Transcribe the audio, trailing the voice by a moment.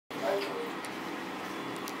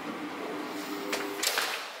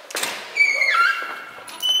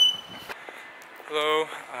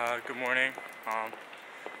Good morning.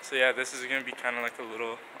 So yeah, this is gonna be kind of like a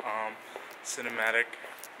little cinematic,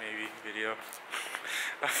 maybe video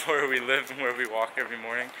of where we live and where we walk every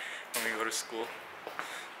morning when we go to school.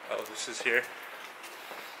 Oh, this is here.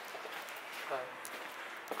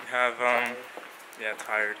 We have yeah,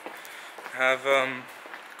 tired. We have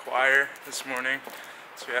choir this morning,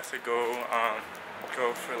 so we have to go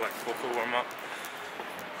for like vocal warm up.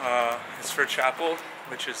 It's for chapel,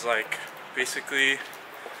 which is like basically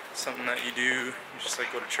something that you do. You just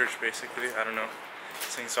like go to church basically. I don't know,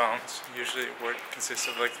 sing songs. Usually it consists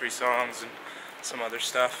of like 3 songs and some other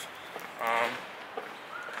stuff.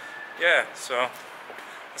 Yeah, so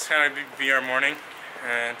that's kind of be our morning,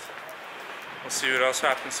 and we'll see what else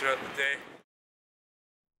happens throughout the day.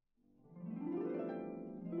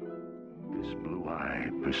 This blue eye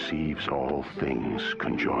perceives all things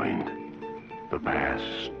conjoined, the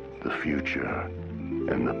past, the future,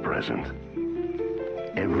 and the present.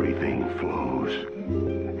 Everything flows,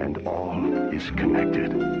 and all is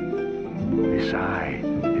connected. This eye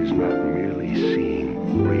is not merely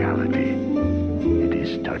seeing reality, it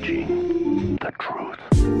is touching the truth.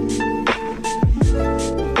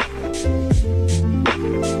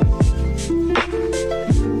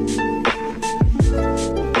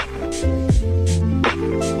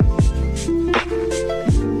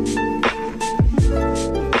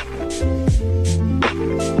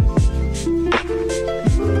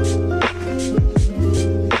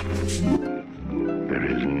 There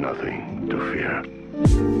is nothing to fear.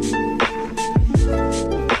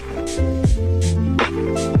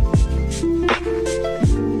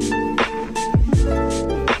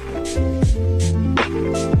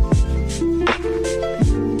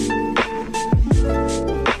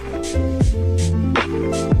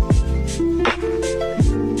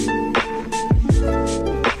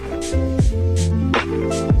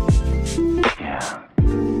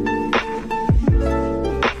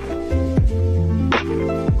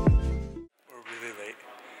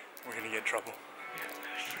 Trouble.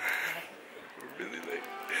 We're really late.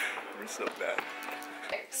 We're so bad.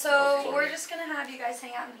 So we're just gonna have you guys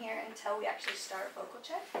hang out in here until we actually start vocal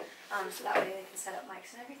check. So that way they can set up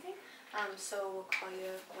mics and everything. So we'll call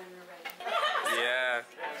you when we're ready. Yeah.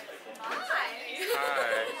 Hi.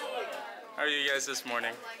 Hi. How are you guys this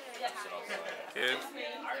morning? Good.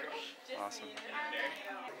 Awesome.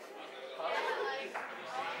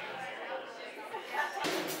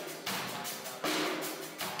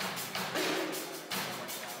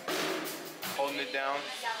 Holding it down.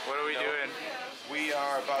 What are we doing? We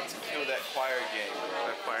are about to kill that choir game.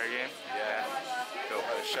 That choir game? Yeah. Dope.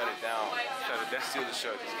 Shut it down. Shut it down. Steal the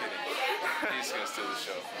show. Just kidding. He's gonna steal the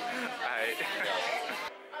show. Alright.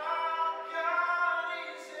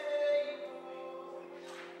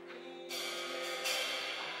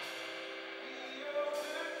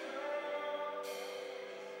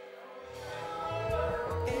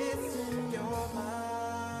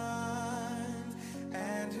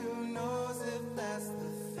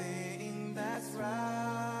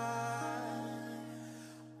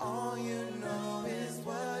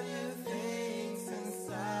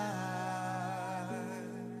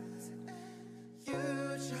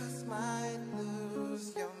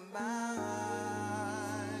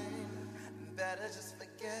 Just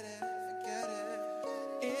forget it,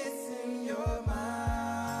 it's in your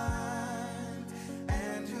mind,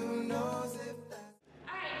 and who knows if that's...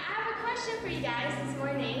 Alright, I have a question for you guys this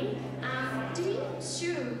morning. Do you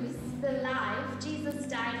choose the life Jesus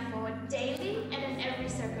died for daily and in every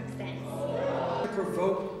circumstance? To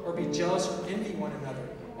provoke or be jealous or envy one another.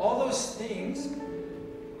 All those things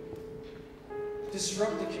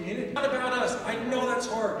disrupt the community. It's not about us. I know that's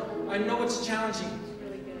hard. I know it's challenging.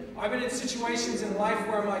 I've been in situations in life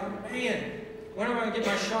where I'm like, man, when am I going to get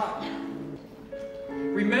my shot?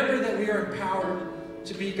 Remember that we are empowered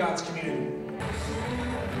to be God's community.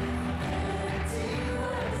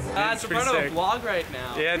 It's in front of a vlog right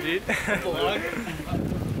now. Yeah, dude. Vlog?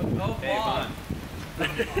 Go vlog.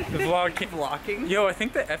 The vlog keep Vlogging? Yo, I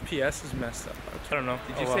think the FPS is messed up. I don't know.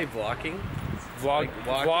 Did you say vlogging? Vlog?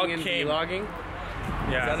 Like walking and Vlog-king. vlogging?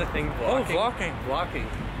 Yeah. Is that a thing? Oh, Vlogging? vlogging. Vlogging.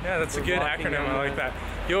 Yeah, that's a good acronym. I like that.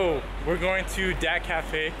 Yo, we're going to Dat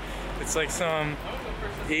Cafe. It's like some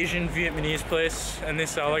Asian Vietnamese place, and they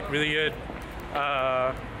sell like really good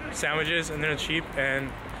sandwiches, and they're cheap. And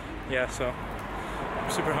yeah, so I'm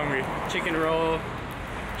super hungry. Chicken roll.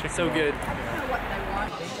 So good.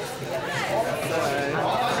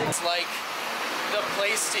 It's like the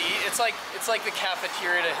place to eat. It's like the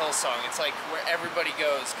cafeteria to Hillsong. It's like where everybody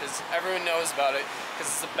goes because everyone knows about it because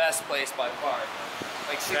it's the best place by far.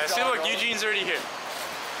 Like yeah, see, look, Eugene's already here.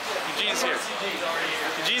 Eugene's here. Eugene's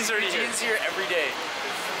already here. Eugene's here every day.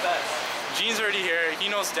 best. Gene's already here. He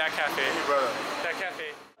knows that cafe. Hey, brother. That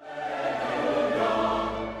cafe.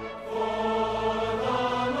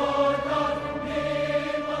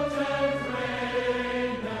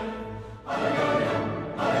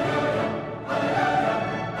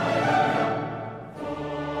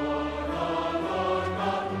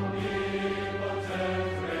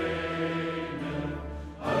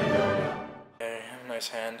 Okay, nice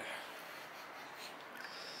hand.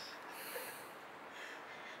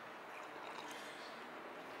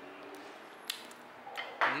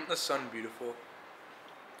 Isn't the sun beautiful?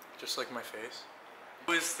 Just like my face.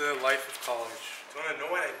 What is the life of college? Do you want to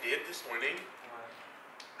know what I did this morning?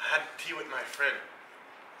 I had tea with my friend.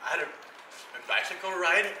 I had a bicycle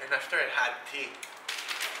ride, and after I had tea.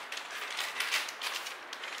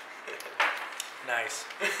 Nice.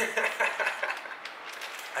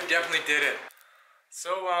 I definitely did it.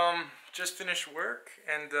 So, just finished work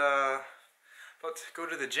and about to go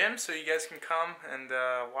to the gym, so you guys can come and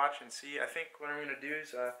watch and see. I think what I'm gonna do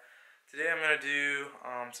is today I'm gonna do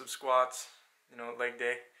some squats, you know, leg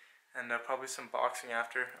day, and probably some boxing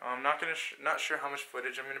after. I'm not sure how much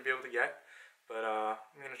footage I'm gonna be able to get, but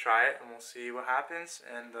I'm gonna try it and we'll see what happens.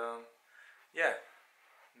 And yeah.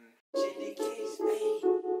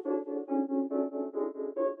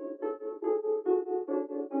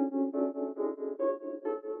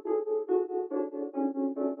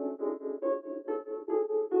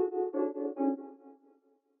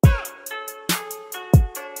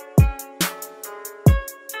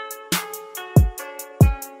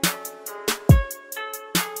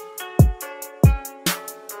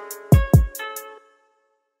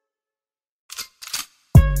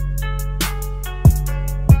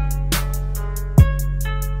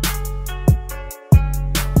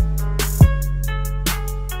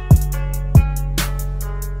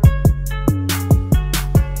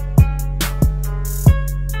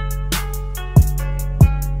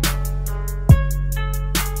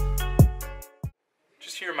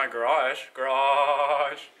 Here in my garage.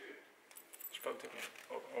 Just about to take me.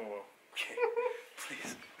 Oh, okay.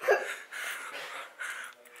 Please.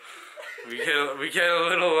 we get a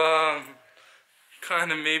little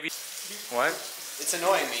kind of maybe. What? It's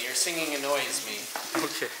annoying me. Your singing annoys me.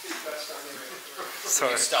 Okay.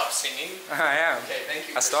 Sorry. You stop singing? I am. Okay, thank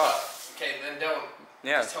you. I stop. Okay, then don't.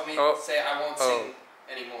 Yeah. Just tell me. Say I won't sing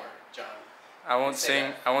anymore, John. I won't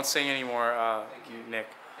sing. I won't sing anymore, Thank you. Nick.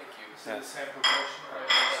 Thank you. Yeah. This hand proportion, right?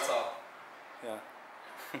 That's all. Yeah.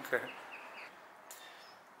 Okay.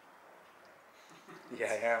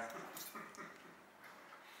 Yeah, I am.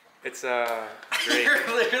 It's Drake. You're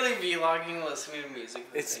literally vlogging, listening to music.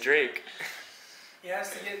 It's Drake. He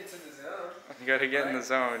has to get into the zone. You gotta get in the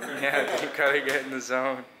zone. Yeah, you gotta get in the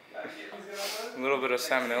zone. A little bit of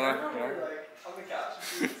salmonella, you know?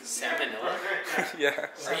 Salmonella? Yeah.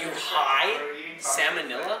 Are you high?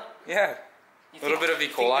 Salmonella? Yeah. A little bit of E.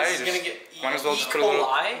 coli. Might as well just put a little.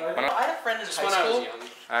 I had a friend in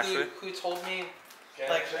high school who told me,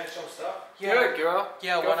 like, yeah, girl.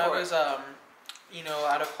 Yeah, when I was you know,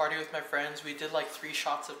 at a party with my friends, we did like 3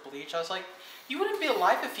 shots of bleach. I was like, you wouldn't be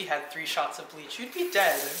alive if you had 3 shots of bleach. You'd be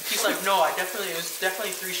dead. And he's like, no, it was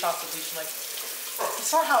definitely 3 shots of bleach. I'm like,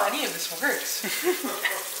 that's not how any of this works.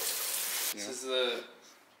 This is the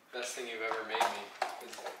best thing you've ever made me.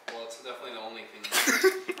 Well, it's definitely the only thing.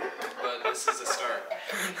 But this is a start.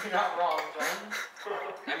 You're not wrong, John.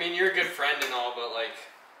 I mean, you're a good friend and all, but like,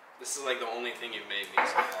 this is like the only thing you've made me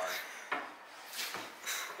so far.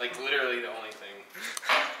 Like literally the only thing.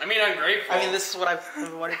 I mean, I'm grateful. I mean, this is what I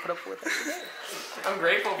put up with every day. I'm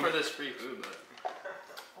grateful for this free food, but.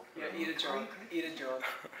 Yeah, eat it, John. Eat it, John.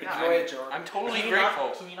 Yeah, Enjoy it, John. I'm totally grateful.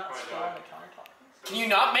 Can you not spill on the countertop? Can you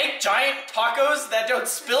not make giant tacos that don't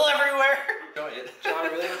spill everywhere? Enjoy it. John, I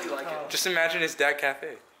really hope you like it. Just imagine it's that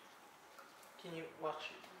cafe. Can you watch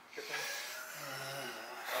it?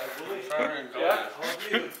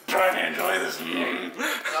 Trying to enjoy this.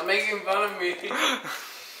 Stop making fun of me.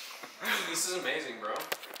 This is amazing, bro. Oh,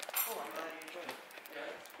 I'm glad you enjoyed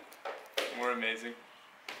it. More amazing.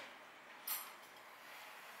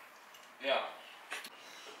 Yeah.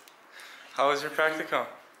 How was your practicum?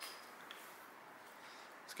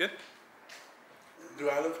 It's good? Do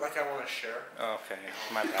I look like I want to share? Okay,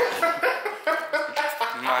 my bad.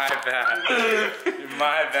 My bad.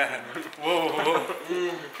 My bad. Whoa.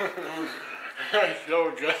 That's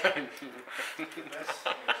so good.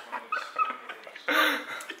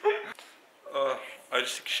 I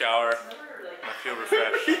just took a shower. I feel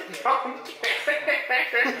refreshed.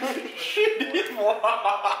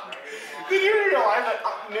 Did you realize that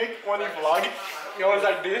Nick, when he vlogged, he always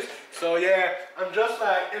like this. So yeah, I'm just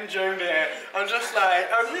like enjoying it. I'm just like,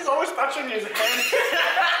 he's always touching his hand.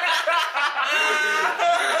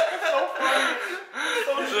 So funny.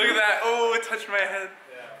 Look at that. Oh, it touched my head.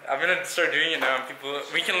 I'm gonna start doing it now, and people,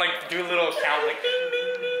 we can like do a little count, like ding,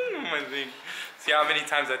 ding, ding, on my thing. See how many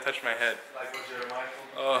times I touch my head.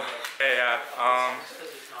 Oh, hey, yeah.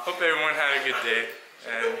 Hope everyone had a good day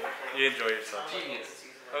and you enjoy yourself.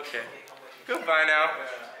 Okay. Goodbye now.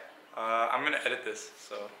 I'm gonna edit this,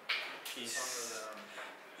 so peace.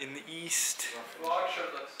 In the east.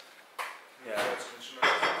 Yeah.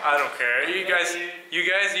 I don't care. You guys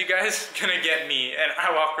gonna get me, and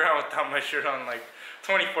I walk around without my shirt on like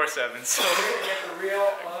 24/7. So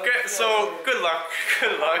good luck.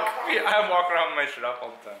 Good luck. I walk around with my shirt off all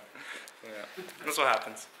the time. Yeah. That's what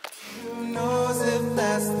happens. Who knows if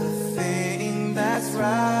that's the thing that's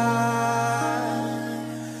right?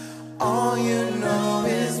 All you